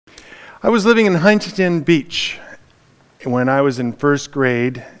I was living in Huntington Beach when I was in first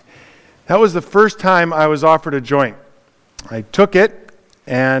grade. That was the first time I was offered a joint. I took it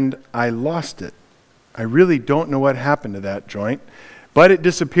and I lost it. I really don't know what happened to that joint, but it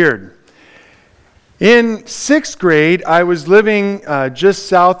disappeared. In sixth grade, I was living just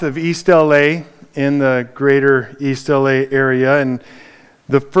south of East LA in the greater East LA area, and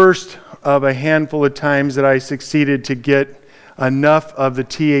the first of a handful of times that I succeeded to get enough of the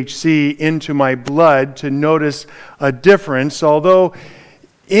THC into my blood to notice a difference. Although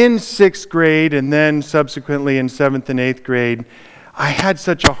in sixth grade and then subsequently in seventh and eighth grade, I had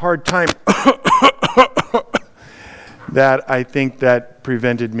such a hard time that I think that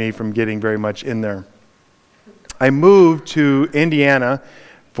prevented me from getting very much in there. I moved to Indiana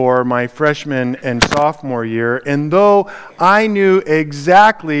for my freshman and sophomore year, and though I knew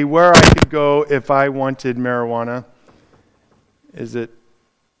exactly where I could go if I wanted marijuana. Is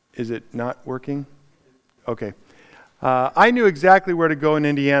it not working? Okay. I knew exactly where to go in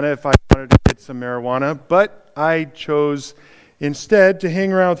Indiana if I wanted to get some marijuana, but I chose instead to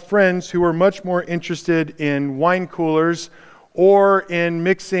hang around with friends who were much more interested in wine coolers or in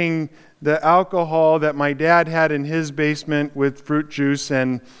mixing the alcohol that my dad had in his basement with fruit juice,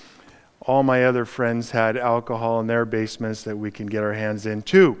 and all my other friends had alcohol in their basements that we can get our hands in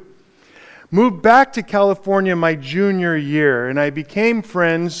too. Moved back to California my junior year, and I became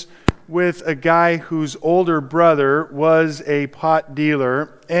friends with a guy whose older brother was a pot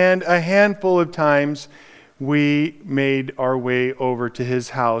dealer, and a handful of times we made our way over to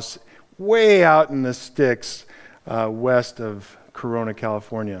his house way out in the sticks west of Corona,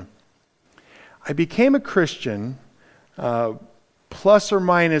 California. I became a Christian plus or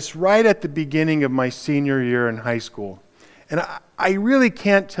minus right at the beginning of my senior year in high school. And I really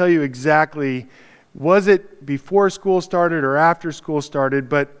can't tell you exactly, was it before school started or after school started,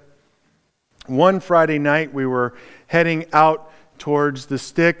 but one Friday night we were heading out towards the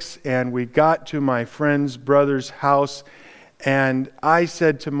sticks, and we got to my friend's brother's house, and I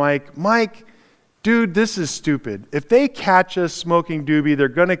said to Mike, dude, this is stupid. If they catch us smoking doobie, they're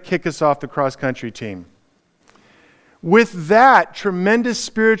going to kick us off the cross-country team. With that tremendous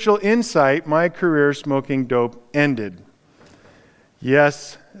spiritual insight, my career smoking dope ended.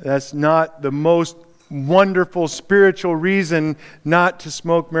 Yes, that's not the most wonderful spiritual reason not to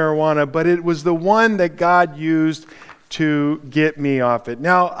smoke marijuana, but it was the one that God used to get me off it.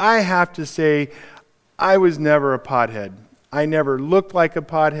 Now, I have to say, I was never a pothead. I never looked like a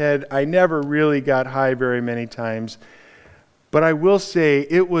pothead. I never really got high very many times. But I will say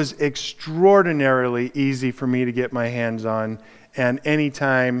it was extraordinarily easy for me to get my hands on, and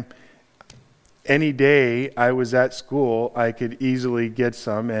anytime, any day I was at school, I could easily get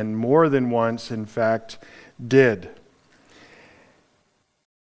some, and more than once, in fact, did.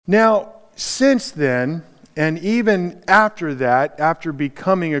 Now, since then, and even after that, after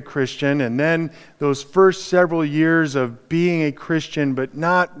becoming a Christian, and then those first several years of being a Christian but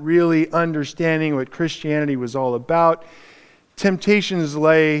not really understanding what Christianity was all about, temptations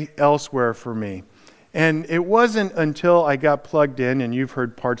lay elsewhere for me. And it wasn't until I got plugged in, and you've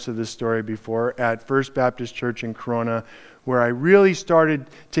heard parts of this story before, at First Baptist Church in Corona, where I really started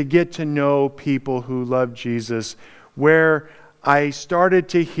to get to know people who loved Jesus, where I started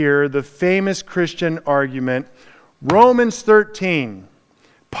to hear the famous Christian argument, Romans 13,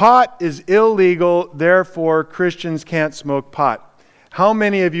 pot is illegal, therefore Christians can't smoke pot. How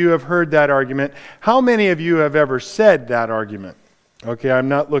many of you have heard that argument? How many of you have ever said that argument? Okay, I'm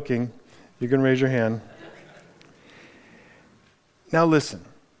not looking. You can raise your hand. Now listen.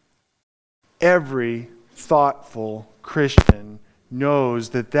 Every thoughtful Christian knows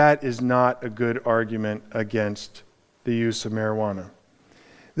that that is not a good argument against the use of marijuana.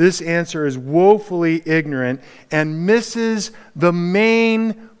 This answer is woefully ignorant and misses the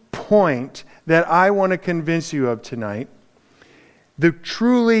main point that I want to convince you of tonight. The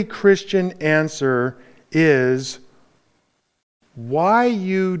truly Christian answer is why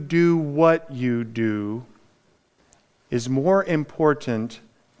you do what you do is more important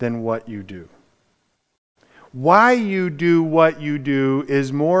than what you do. Why you do what you do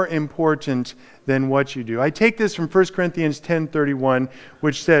is more important than what you do. I take this from 1 Corinthians 10:31,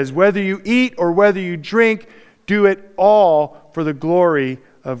 which says, whether you eat or whether you drink, do it all for the glory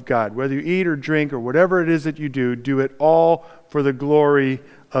of God. Whether you eat or drink or whatever it is that you do it all for the glory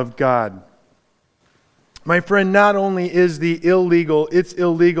of God. My friend, not only is its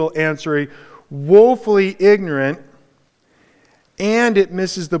illegal answer woefully ignorant, and it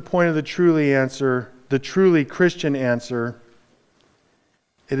misses the point of the truly Christian answer,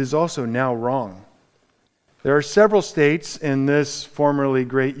 it is also now wrong. There are several states in this formerly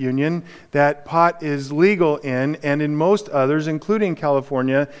great union that pot is legal in, and in most others, including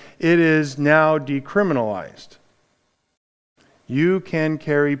California, it is now decriminalized. You can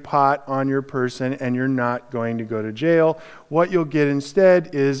carry pot on your person and you're not going to go to jail. What you'll get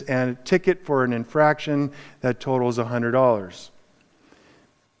instead is a ticket for an infraction that totals $100.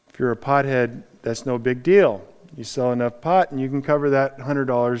 If you're a pothead, that's no big deal. You sell enough pot and you can cover that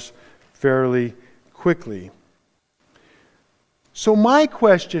 $100 fairly quickly. So my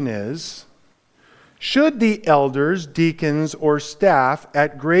question is, should the elders, deacons, or staff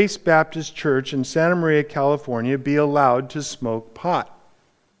at Grace Baptist Church in Santa Maria, California be allowed to smoke pot?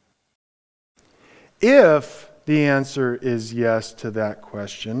 If the answer is yes to that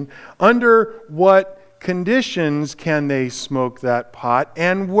question, under what conditions can they smoke that pot,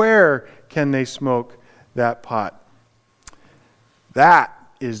 and where can they smoke that pot? That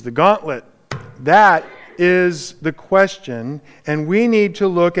is the gauntlet. That is the question, and we need to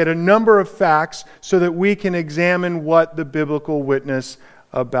look at a number of facts so that we can examine what the biblical witness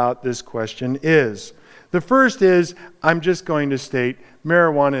about this question is. The first is, I'm just going to state,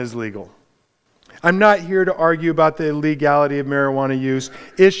 marijuana is legal. I'm not here to argue about the illegality of marijuana use,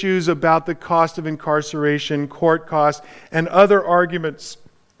 issues about the cost of incarceration, court costs, and other arguments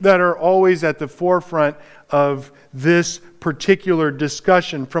that are always at the forefront of this particular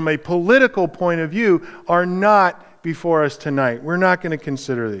discussion from a political point of view are not before us tonight. We're not going to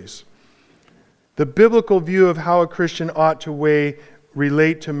consider these. The biblical view of how a Christian ought to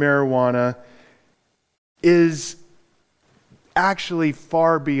relate to marijuana is actually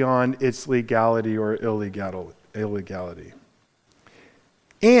far beyond its legality or illegality.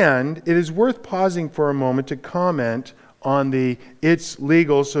 And it is worth pausing for a moment to comment on the "it's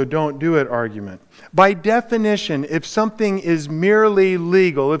legal, so don't do it" argument. By definition, if something is merely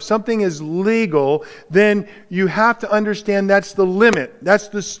legal, if something is legal, then you have to understand that's the limit, that's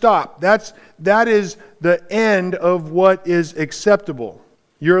the stop, that is the end of what is acceptable.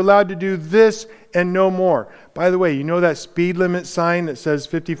 You're allowed to do this and no more. By the way, you know that speed limit sign that says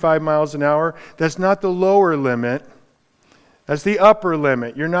 55 miles an hour? That's not the lower limit. That's the upper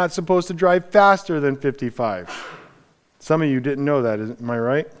limit. You're not supposed to drive faster than 55. Some of you didn't know that, am I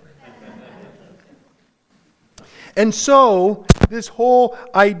right? And so, this whole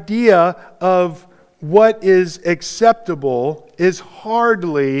idea of what is acceptable is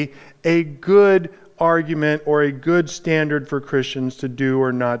hardly a good argument or a good standard for Christians to do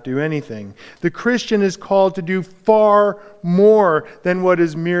or not do anything. The Christian is called to do far more than what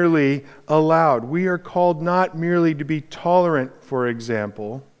is merely allowed. We are called not merely to be tolerant, for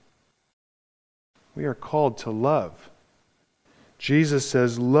example. We are called to love. Jesus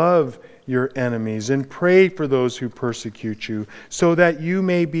says, love your enemies and pray for those who persecute you, so that you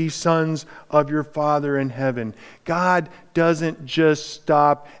may be sons of your Father in heaven. God doesn't just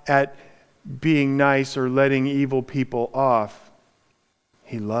stop at being nice or letting evil people off.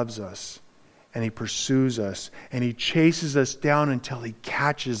 He loves us, and He pursues us, and He chases us down until He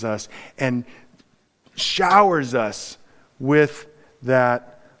catches us and showers us with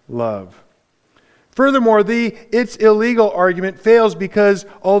that love. Furthermore, the "it's illegal" argument fails because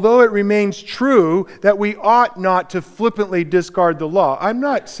although it remains true that we ought not to flippantly discard the law, I'm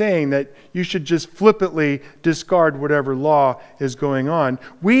not saying that you should just flippantly discard whatever law is going on.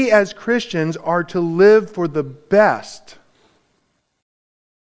 We as Christians are to live for the best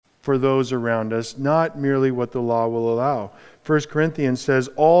for those around us, not merely what the law will allow. 1 Corinthians says,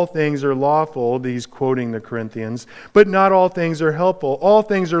 all things are lawful, he's quoting the Corinthians, but not all things are helpful. All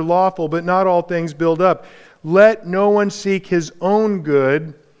things are lawful, but not all things build up. Let no one seek his own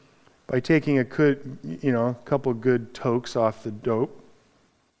good by taking a couple good tokes off the dope,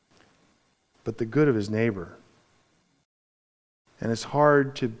 but the good of his neighbor. And it's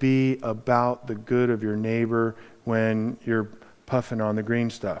hard to be about the good of your neighbor when you're puffing on the green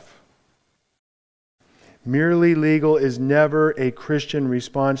stuff. Merely legal is never a Christian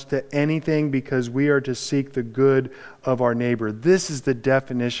response to anything, because we are to seek the good of our neighbor. This is the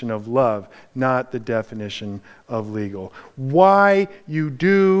definition of love, not the definition of legal. Why you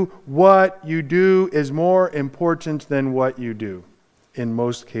do what you do is more important than what you do in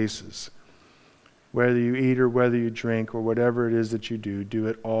most cases. Whether you eat or whether you drink or whatever it is that you do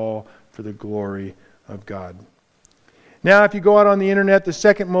it all for the glory of God. Now, if you go out on the internet, the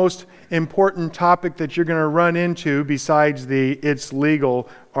second most important topic that you're going to run into, besides the "it's legal"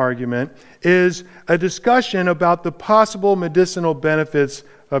 argument, is a discussion about the possible medicinal benefits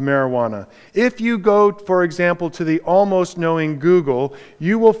of marijuana. If you go, for example, to the almost knowing Google,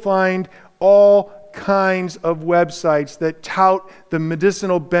 you will find all kinds of websites that tout the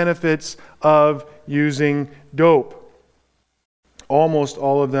medicinal benefits of using dope. Almost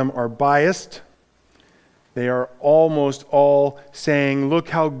all of them are biased. They are almost all saying, look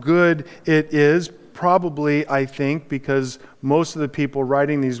how good it is. Probably, I think, because most of the people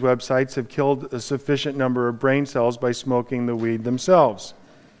writing these websites have killed a sufficient number of brain cells by smoking the weed themselves.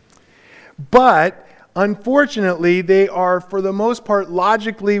 But, unfortunately, they are, for the most part,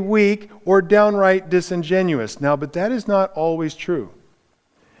 logically weak or downright disingenuous. Now, but that is not always true.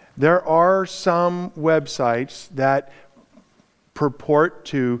 There are some websites that purport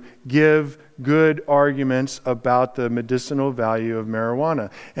to give good arguments about the medicinal value of marijuana.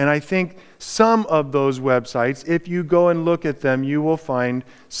 And I think some of those websites, if you go and look at them, you will find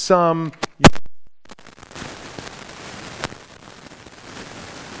some.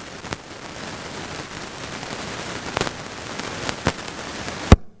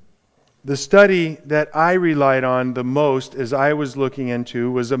 The study that I relied on the most as I was looking into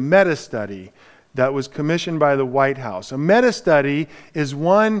was a meta-study that was commissioned by the White House. A meta-study is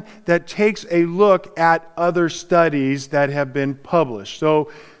one that takes a look at other studies that have been published.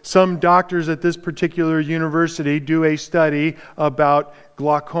 So some doctors at this particular university do a study about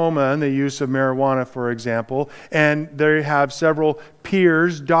glaucoma and the use of marijuana, for example, and they have several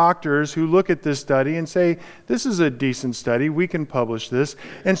peers, doctors, who look at this study and say, this is a decent study, we can publish this.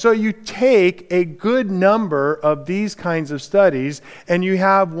 And so you take a good number of these kinds of studies and you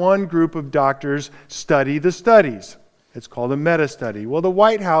have one group of doctors study the studies. It's called a meta-study. Well, the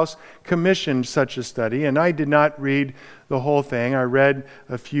White House commissioned such a study, and I did not read the whole thing. I read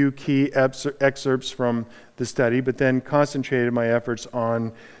a few key excerpts from the study, but then concentrated my efforts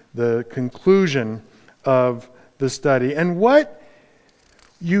on the conclusion of the study. And what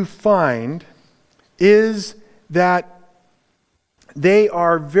you find is that they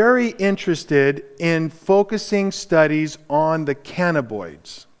are very interested in focusing studies on the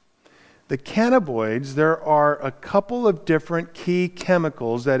cannabinoids. The cannabinoids, there are a couple of different key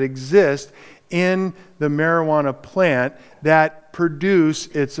chemicals that exist in the marijuana plant that produce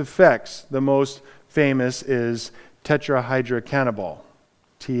its effects. The most famous is tetrahydrocannabinol,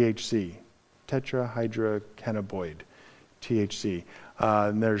 THC. Tetrahydrocannabinoid, THC.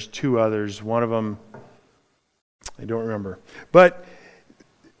 And there's two others. One of them, I don't remember. But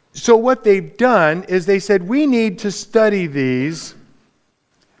so what they've done is they said, we need to study these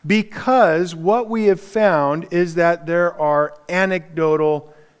because what we have found is that there are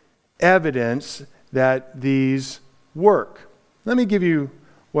anecdotal evidence that these work. Let me give you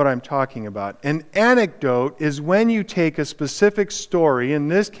what I'm talking about. An anecdote is when you take a specific story, in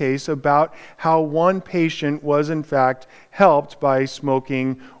this case about how one patient was in fact helped by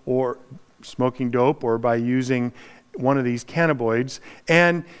smoking dope or by using one of these cannabinoids,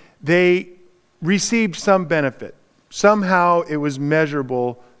 and they received some benefit. Somehow it was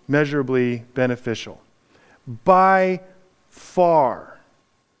measurably beneficial. By far,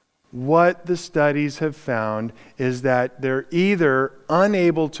 what the studies have found is that they're either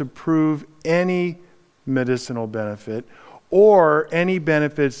unable to prove any medicinal benefit or any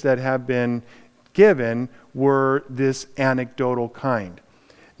benefits that have been given were this anecdotal kind.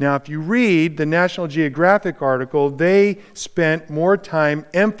 Now, if you read the National Geographic article, they spent more time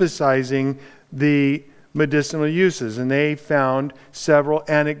emphasizing the medicinal uses, and they found several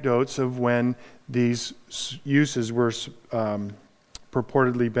anecdotes of when these uses were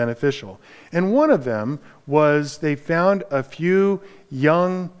purportedly beneficial. And one of them was they found a few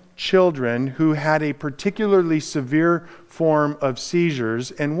young children who had a particularly severe form of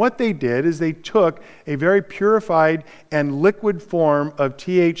seizures, and what they did is they took a very purified and liquid form of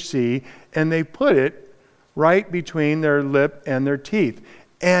THC and they put it right between their lip and their teeth.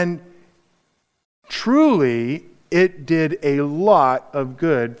 And truly, it did a lot of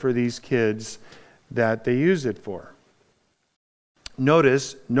good for these kids that they used it for.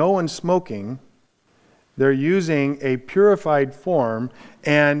 Notice, no one's smoking. They're using a purified form,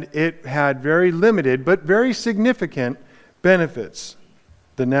 and it had very limited but very significant benefits.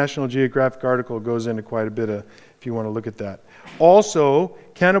 The National Geographic article goes into quite a bit if you want to look at that. Also,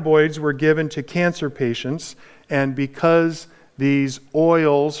 cannabinoids were given to cancer patients, and because these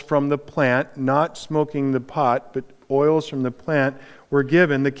oils from the plant, not smoking the pot, but oils from the plant were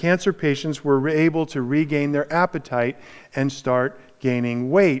given, the cancer patients were able to regain their appetite and start gaining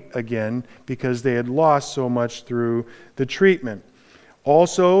weight again because they had lost so much through the treatment.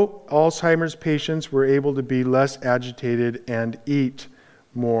 Also, Alzheimer's patients were able to be less agitated and eat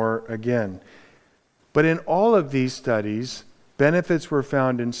more again. But in all of these studies, benefits were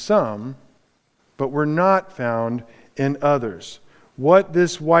found in some, but were not found in others. What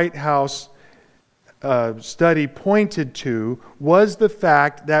this White House study pointed to was the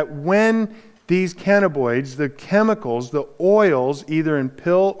fact that when these cannabinoids, the chemicals, the oils, either in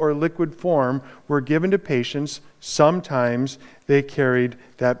pill or liquid form, were given to patients. Sometimes they carried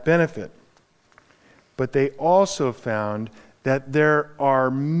that benefit. But they also found that there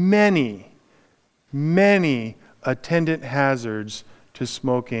are many attendant hazards to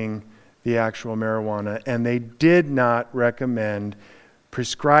smoking the actual marijuana, and they did not recommend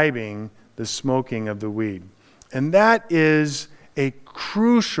prescribing the smoking of the weed. And that is a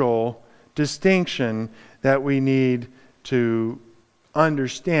crucial distinction that we need to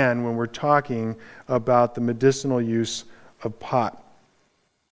understand when we're talking about the medicinal use of pot.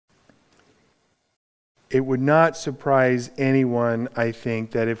 It would not surprise anyone, I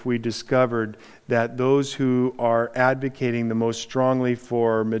think, that if we discovered that those who are advocating the most strongly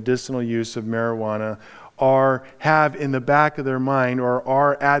for medicinal use of marijuana have in the back of their mind or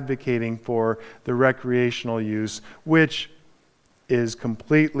are advocating for the recreational use, which is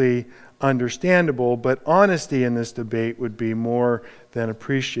completely understandable, but honesty in this debate would be more than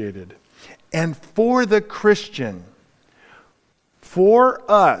appreciated. And for the Christian, for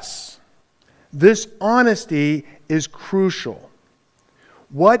us, this honesty is crucial.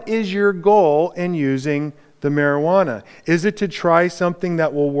 What is your goal in using the marijuana? Is it to try something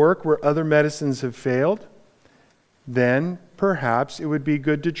that will work where other medicines have failed? Then perhaps it would be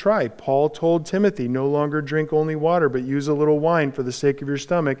good to try. Paul told Timothy, no longer drink only water, but use a little wine for the sake of your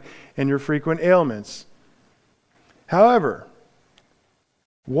stomach and your frequent ailments. However,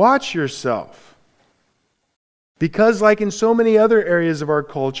 watch yourself. Because like in so many other areas of our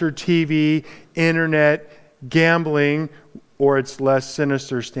culture, TV, internet, gambling, or its less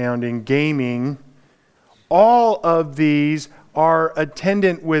sinister sounding, gaming, all of these are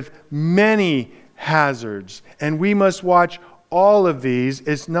attendant with many hazards. And we must watch all of these.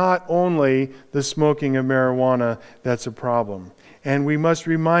 It's not only the smoking of marijuana that's a problem. And we must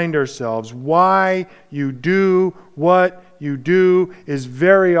remind ourselves why you do what you do is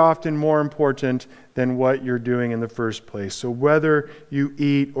very often more important than what you're doing in the first place. So whether you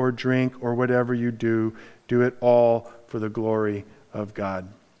eat or drink or whatever you do, do it all for the glory of God.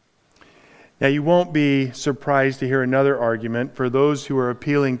 Now, you won't be surprised to hear another argument for those who are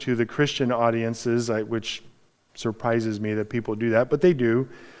appealing to the Christian audiences, which surprises me that people do that, but they do.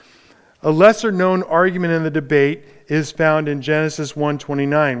 A lesser known argument in the debate is found in Genesis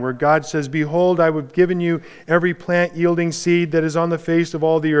 1:29, where God says, "Behold, I have given you every plant yielding seed that is on the face of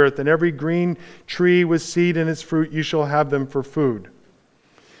all the earth, and every green tree with seed in its fruit, you shall have them for food."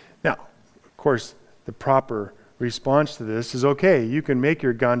 Now, of course, the proper response to this is, okay, you can make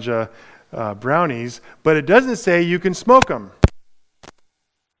your ganja brownies, but it doesn't say you can smoke them.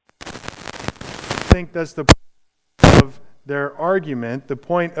 I think that's the point of their argument. The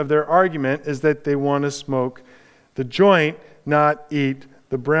point of their argument is that they want to smoke the joint, not eat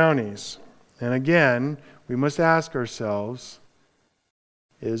the brownies. And again, we must ask ourselves,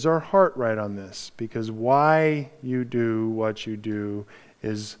 is our heart right on this? Because why you do what you do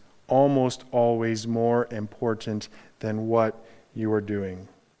is almost always more important than what you are doing.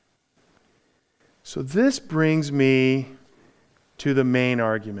 So this brings me to the main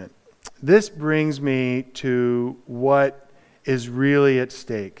argument. This brings me to what is really at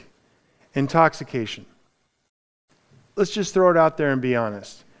stake. Intoxication. Let's just throw it out there and be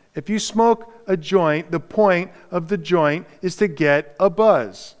honest. If you smoke a joint, the point of the joint is to get a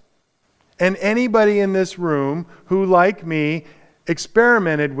buzz. And anybody in this room who, like me,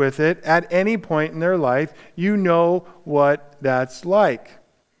 experimented with it at any point in their life, you know what that's like.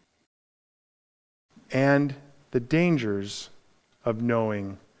 And the dangers of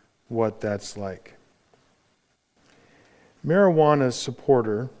knowing what that's like. Marijuana's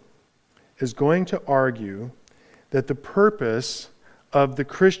supporter is going to argue that the purpose of the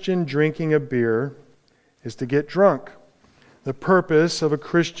Christian drinking a beer is to get drunk. The purpose of a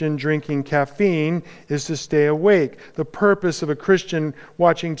Christian drinking caffeine is to stay awake. The purpose of a Christian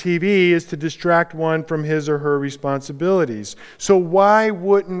watching TV is to distract one from his or her responsibilities. So why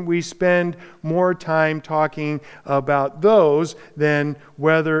wouldn't we spend more time talking about those than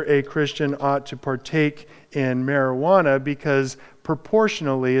whether a Christian ought to partake in marijuana, because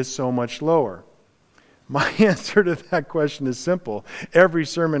proportionally is so much lower? My answer to that question is simple. Every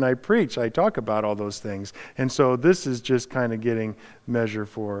sermon I preach, I talk about all those things. And so this is just kind of getting measure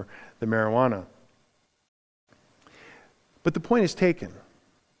for the marijuana. But the point is taken.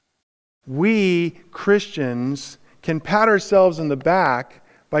 We Christians can pat ourselves in the back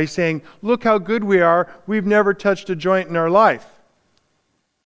by saying, look how good we are. We've never touched a joint in our life.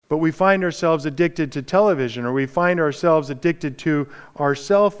 But we find ourselves addicted to television, or we find ourselves addicted to our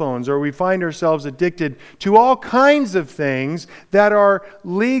cell phones, or we find ourselves addicted to all kinds of things that are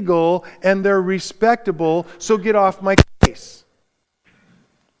legal and they're respectable, so get off my case.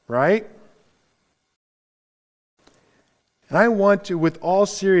 Right? And I want to, with all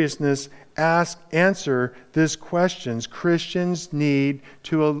seriousness, answer this question. Christians need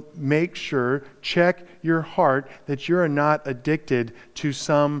to make sure, check your heart, that you're not addicted to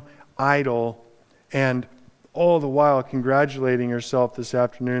some idol, and all the while congratulating yourself this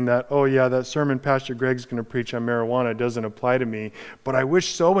afternoon that, oh yeah, that sermon Pastor Greg's going to preach on marijuana doesn't apply to me, but I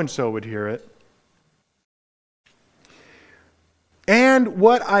wish so-and-so would hear it. And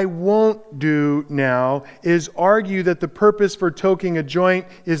what I won't do now is argue that the purpose for toking a joint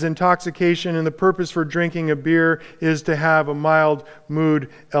is intoxication and the purpose for drinking a beer is to have a mild mood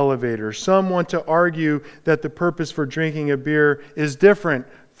elevator. Some want to argue that the purpose for drinking a beer is different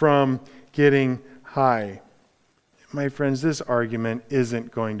from getting high. My friends, this argument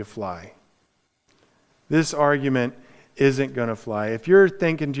isn't going to fly. This argument isn't going to fly. If you're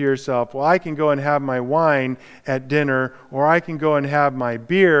thinking to yourself, well, I can go and have my wine at dinner, or I can go and have my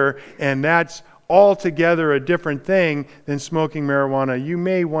beer, and that's altogether a different thing than smoking marijuana, you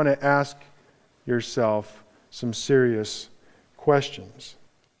may want to ask yourself some serious questions.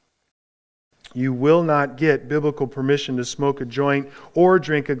 You will not get biblical permission to smoke a joint or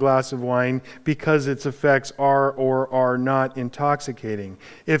drink a glass of wine because its effects are or are not intoxicating.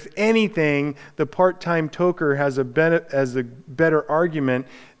 If anything, the part-time toker has a better argument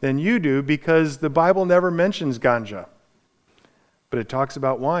than you do because the Bible never mentions ganja. But it talks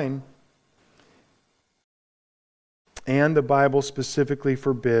about wine. And the Bible specifically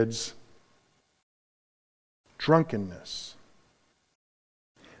forbids drunkenness.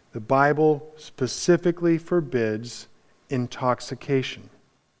 The Bible specifically forbids intoxication.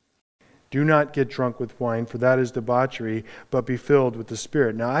 Do not get drunk with wine, for that is debauchery, but be filled with the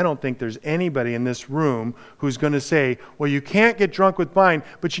Spirit. Now, I don't think there's anybody in this room who's going to say, well, you can't get drunk with wine,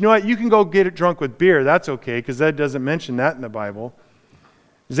 but you know what? You can go get it drunk with beer. That's okay, because that doesn't mention that in the Bible.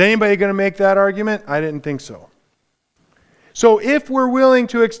 Is anybody going to make that argument? I didn't think so. So if we're willing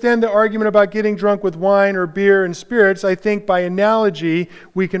to extend the argument about getting drunk with wine or beer and spirits, I think by analogy,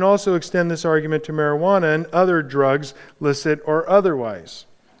 we can also extend this argument to marijuana and other drugs, licit or otherwise.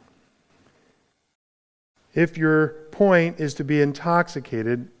 If your point is to be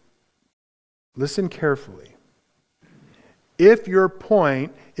intoxicated, listen carefully. If your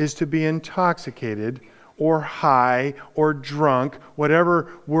point is to be intoxicated or high or drunk,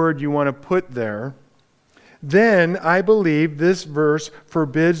 whatever word you want to put there, then I believe this verse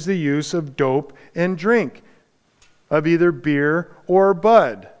forbids the use of dope and drink, of either beer or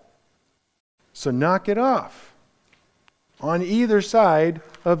bud. So knock it off on either side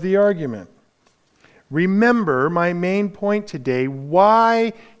of the argument. Remember my main point today,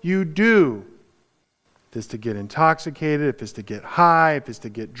 why you do. If it's to get intoxicated, if it's to get high, if it's to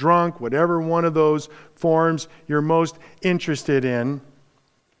get drunk, whatever one of those forms you're most interested in.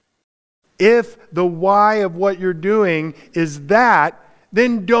 If the why of what you're doing is that,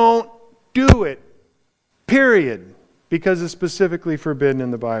 then don't do it. Period. Because it's specifically forbidden in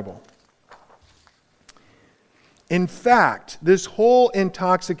the Bible. In fact, this whole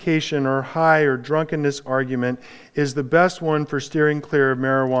intoxication or high or drunkenness argument is the best one for steering clear of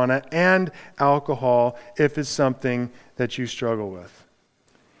marijuana and alcohol if it's something that you struggle with.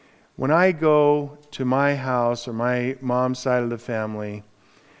 When I go to my house or my mom's side of the family,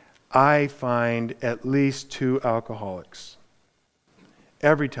 I find at least 2 alcoholics.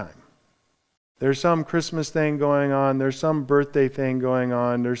 Every time. There's some Christmas thing going on, there's some birthday thing going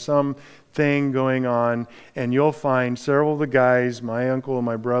on, there's some thing going on, and you'll find several of the guys, my uncle and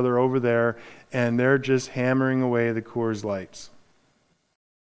my brother over there, and they're just hammering away the Coors Lights.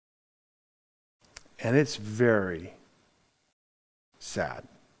 And it's very sad.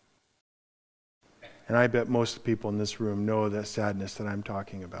 And I bet most people in this room know that sadness that I'm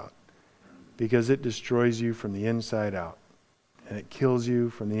talking about. Because it destroys you from the inside out. And it kills you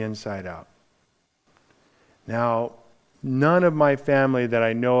from the inside out. Now, none of my family that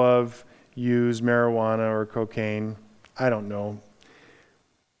I know of use marijuana or cocaine. I don't know.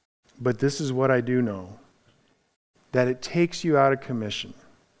 But this is what I do know. That it takes you out of commission.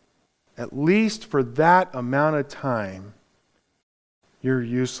 At least for that amount of time, you're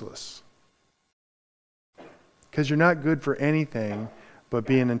useless. Because you're not good for anything but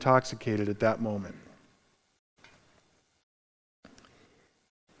being intoxicated at that moment.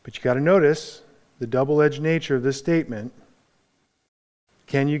 But you got to notice the double-edged nature of this statement.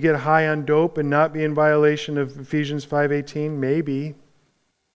 Can you get high on dope and not be in violation of Ephesians 5:18? Maybe.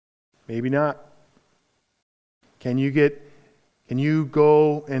 Maybe not. Can you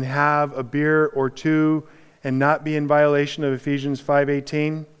go and have a beer or two and not be in violation of Ephesians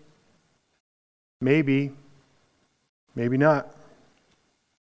 5:18? Maybe. Maybe not.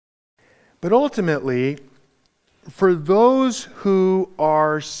 But ultimately, for those who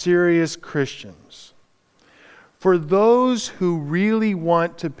are serious Christians, for those who really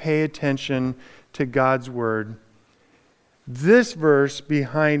want to pay attention to God's Word, this verse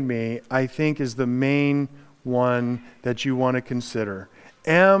behind me, I think, is the main one that you want to consider.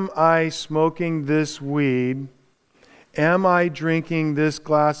 Am I smoking this weed? Am I drinking this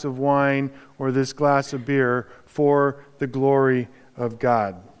glass of wine or this glass of beer for the glory of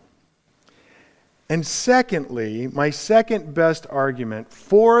God? And secondly, my second best argument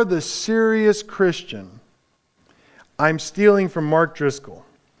for the serious Christian, I'm stealing from Mark Driscoll.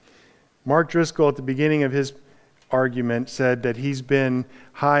 Mark Driscoll, at the beginning of his argument, said that he's been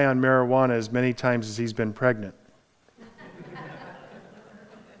high on marijuana as many times as he's been pregnant.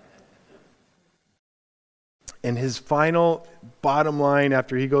 And his final bottom line,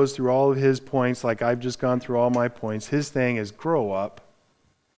 after he goes through all of his points, like I've just gone through all my points, his thing is grow up.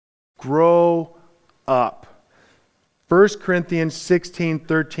 Grow up. 1 Corinthians 16,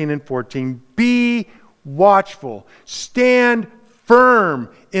 13, and 14. Be watchful. Stand firm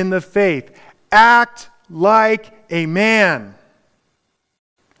in the faith. Act like a man.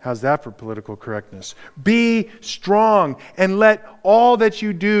 How's that for political correctness? Be strong and let all that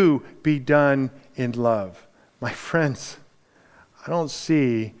you do be done in love. My friends, I don't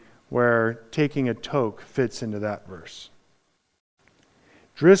see where taking a toke fits into that verse.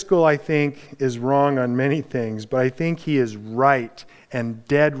 Driscoll, I think, is wrong on many things, but I think he is right and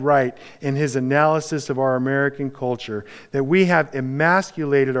dead right in his analysis of our American culture, that we have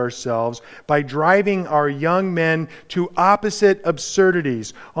emasculated ourselves by driving our young men to opposite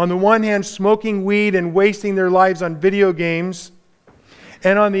absurdities. On the one hand, smoking weed and wasting their lives on video games.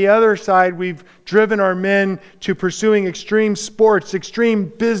 And on the other side, we've driven our men to pursuing extreme sports, extreme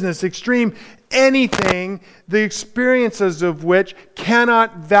business, extreme anything, the experiences of which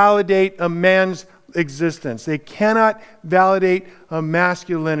cannot validate a man's existence. They cannot validate a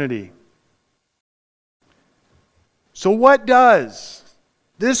masculinity. So what does?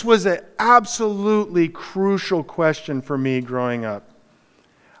 This was an absolutely crucial question for me growing up.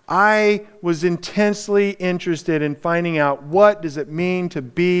 I was intensely interested in finding out, what does it mean to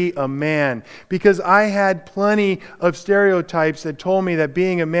be a man? Because I had plenty of stereotypes that told me that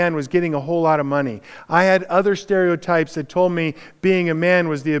being a man was getting a whole lot of money. I had other stereotypes that told me being a man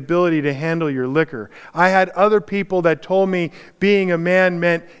was the ability to handle your liquor. I had other people that told me being a man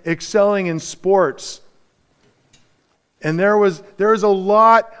meant excelling in sports. And there was a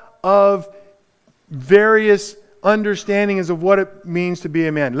lot of various understandings of what it means to be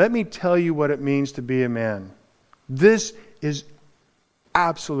a man. Let me tell you what it means to be a man. This is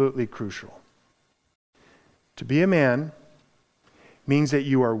absolutely crucial. To be a man means that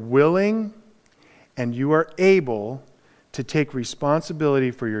you are willing and you are able to take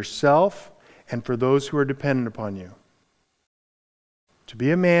responsibility for yourself and for those who are dependent upon you. To be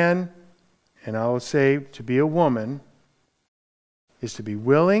a man, and I will say to be a woman, is to be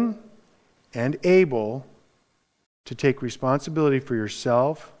willing and able to take responsibility for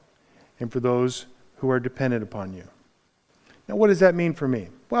yourself and for those who are dependent upon you. Now, what does that mean for me?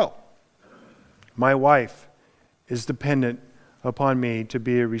 Well, my wife is dependent upon me to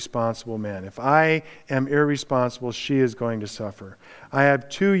be a responsible man. If I am irresponsible, she is going to suffer. I have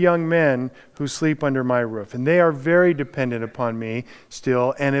 2 young men who sleep under my roof, and they are very dependent upon me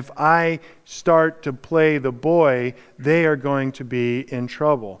still. And if I start to play the boy, they are going to be in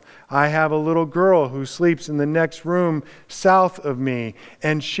trouble. I have a little girl who sleeps in the next room south of me,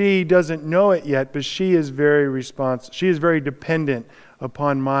 and she doesn't know it yet, but she is very dependent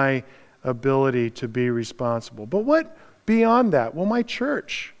upon my ability to be responsible. But what beyond that? Well, my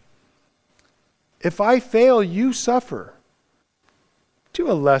church. If I fail, you suffer.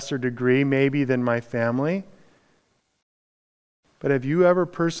 To a lesser degree, maybe, than my family. But have you ever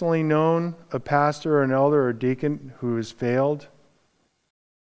personally known a pastor or an elder or a deacon who has failed?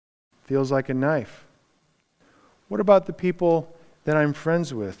 Feels like a knife. What about the people that I'm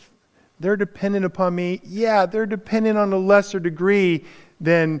friends with? They're dependent upon me. Yeah, they're dependent on a lesser degree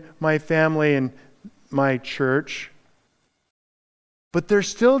than my family and my church. But they're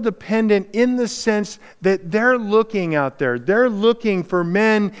still dependent in the sense that they're looking out there. They're looking for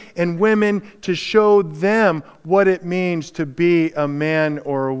men and women to show them what it means to be a man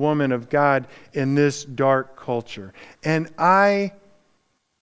or a woman of God in this dark culture. And I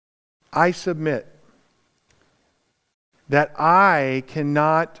submit that I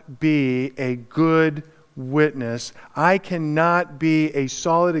cannot be a good witness. I cannot be a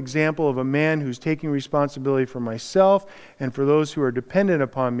solid example of a man who's taking responsibility for myself and for those who are dependent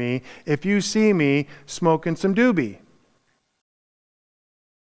upon me if you see me smoking some doobie.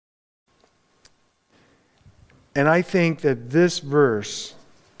 And I think that this verse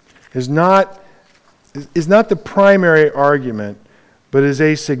is not the primary argument, but is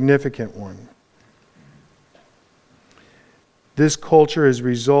a significant one. This culture has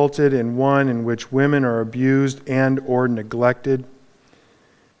resulted in one in which women are abused and or neglected.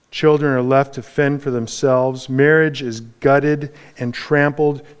 Children are left to fend for themselves. Marriage is gutted and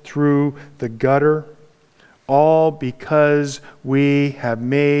trampled through the gutter. All because we have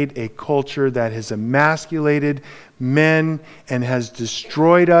made a culture that has emasculated men and has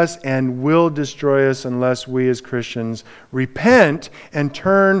destroyed us and will destroy us unless we as Christians repent and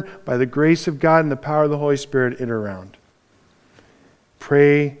turn by the grace of God and the power of the Holy Spirit it around.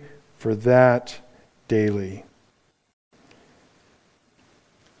 Pray for that daily.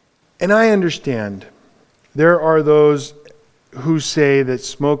 And I understand there are those who say that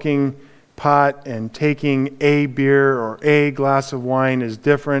smoking pot and taking a beer or a glass of wine is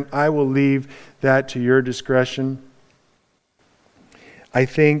different. I will leave that to your discretion. I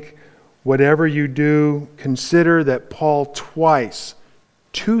think whatever you do, consider that Paul twice,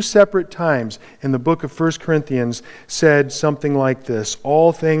 2 separate times in the book of 1 Corinthians said something like this: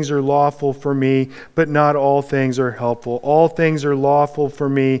 all things are lawful for me, but not all things are helpful. All things are lawful for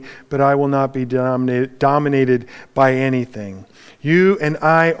me, but I will not be dominated by anything. You and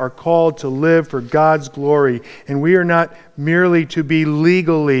I are called to live for God's glory, and we are not merely to be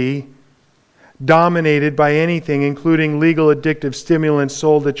legally dominated by anything, including legal addictive stimulants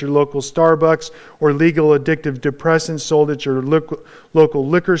sold at your local Starbucks, or legal addictive depressants sold at your local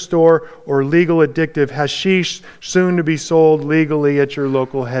liquor store, or legal addictive hashish soon to be sold legally at your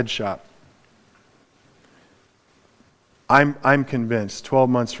local head shop. I'm convinced 12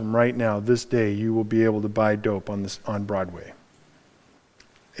 months from right now, this day, you will be able to buy dope on Broadway.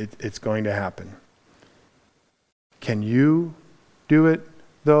 It's going to happen. Can you do it,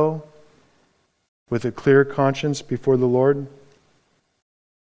 though, with a clear conscience before the Lord?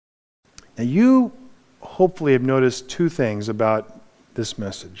 Now, you hopefully have noticed 2 things about this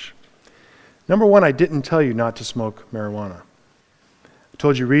message. Number 1, I didn't tell you not to smoke marijuana. I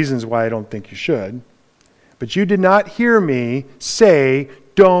told you reasons why I don't think you should, but you did not hear me say,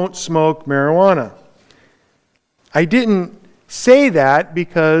 don't smoke marijuana. I didn't say that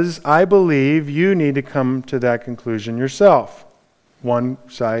because I believe you need to come to that conclusion yourself, one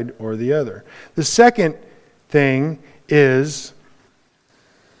side or the other. The second thing is,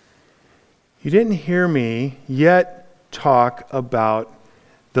 you didn't hear me yet talk about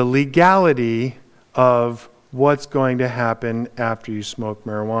the legality of what's going to happen after you smoke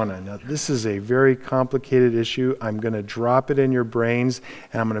marijuana. Now, this is a very complicated issue. I'm going to drop it in your brains,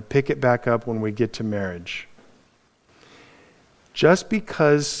 and I'm going to pick it back up when we get to marriage. Just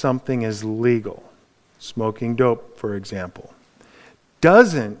because something is legal, smoking dope, for example,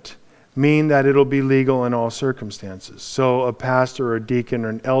 doesn't mean that it'll be legal in all circumstances. So a pastor or a deacon or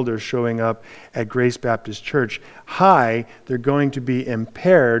an elder showing up at Grace Baptist Church, they're going to be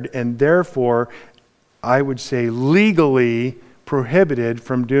impaired and therefore, I would say, legally prohibited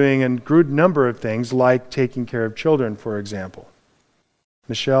from doing a good number of things like taking care of children, for example.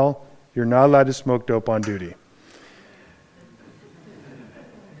 Michelle, you're not allowed to smoke dope on duty.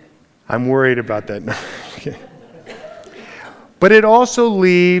 I'm worried about that. Okay. But it also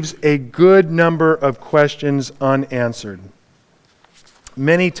leaves a good number of questions unanswered.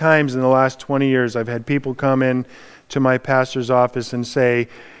 Many times in the last 20 years, I've had people come in to my pastor's office and say,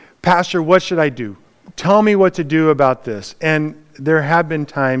 Pastor, what should I do? Tell me what to do about this. And there have been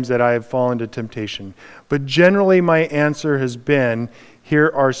times that I have fallen to temptation. But generally my answer has been, here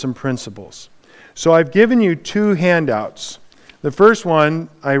are some principles. So I've given you 2 handouts. The first one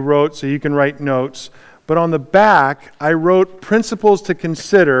I wrote so you can write notes, but on the back I wrote principles to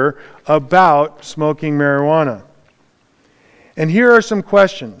consider about smoking marijuana. And here are some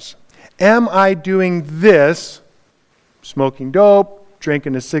questions. Am I doing this, smoking dope,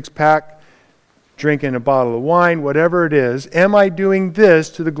 drinking a 6-pack, drinking a bottle of wine, whatever it is, am I doing this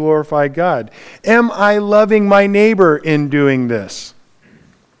to the glorify God? Am I loving my neighbor in doing this?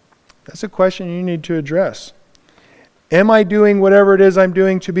 That's a question you need to address. Am I doing whatever it is I'm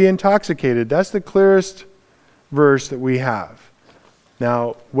doing to be intoxicated? That's the clearest verse that we have.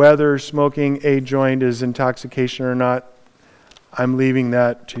 Now, whether smoking a joint is intoxication or not, I'm leaving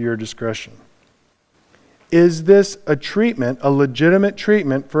that to your discretion. Is this a treatment, a legitimate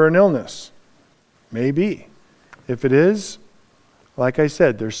treatment for an illness? Maybe. If it is, like I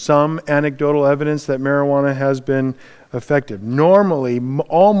said, there's some anecdotal evidence that marijuana has been effective. Normally,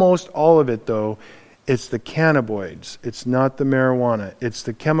 almost all of it, though, it's the cannabinoids. It's not the marijuana. It's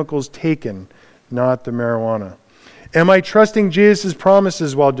the chemicals taken, not the marijuana. Am I trusting Jesus'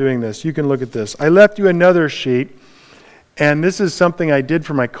 promises while doing this? You can look at this. I left you another sheet, and this is something I did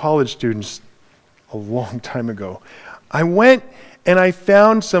for my college students a long time ago. I went and I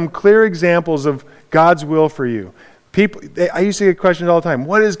found some clear examples of God's will for you. I used to get questions all the time.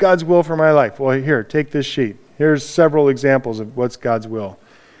 What is God's will for my life? Well, here, take this sheet. Here's several examples of what's God's will.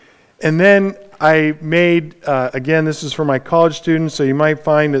 And then I made, again, this is for my college students, so you might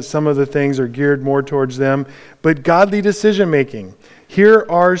find that some of the things are geared more towards them. But godly decision making. Here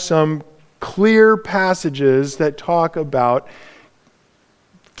are some clear passages that talk about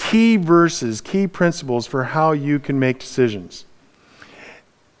key verses, key principles for how you can make decisions.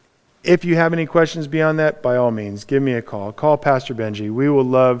 If you have any questions beyond that, by all means, give me a call. Call Pastor Benji. We will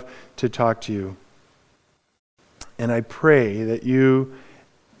love to talk to you. And I pray that you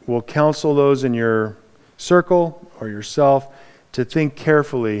will counsel those in your circle or yourself to think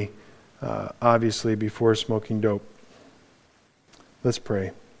carefully, obviously, before smoking dope. Let's pray.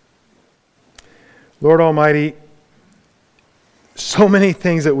 Lord Almighty, so many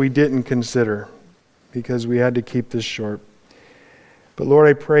things that we didn't consider because we had to keep this short. But Lord,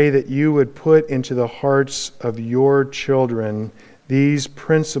 I pray that you would put into the hearts of your children these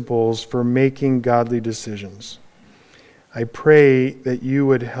principles for making godly decisions. I pray that you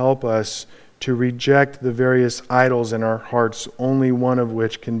would help us to reject the various idols in our hearts, only one of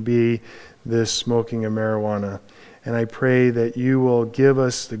which can be this smoking of marijuana. And I pray that you will give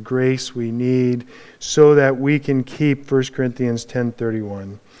us the grace we need so that we can keep 1 Corinthians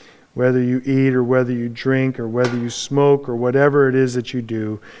 10:31. Whether you eat or whether you drink or whether you smoke or whatever it is that you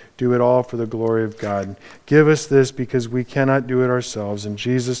do it all for the glory of God. Give us this because we cannot do it ourselves. In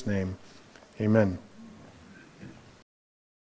Jesus' name, amen.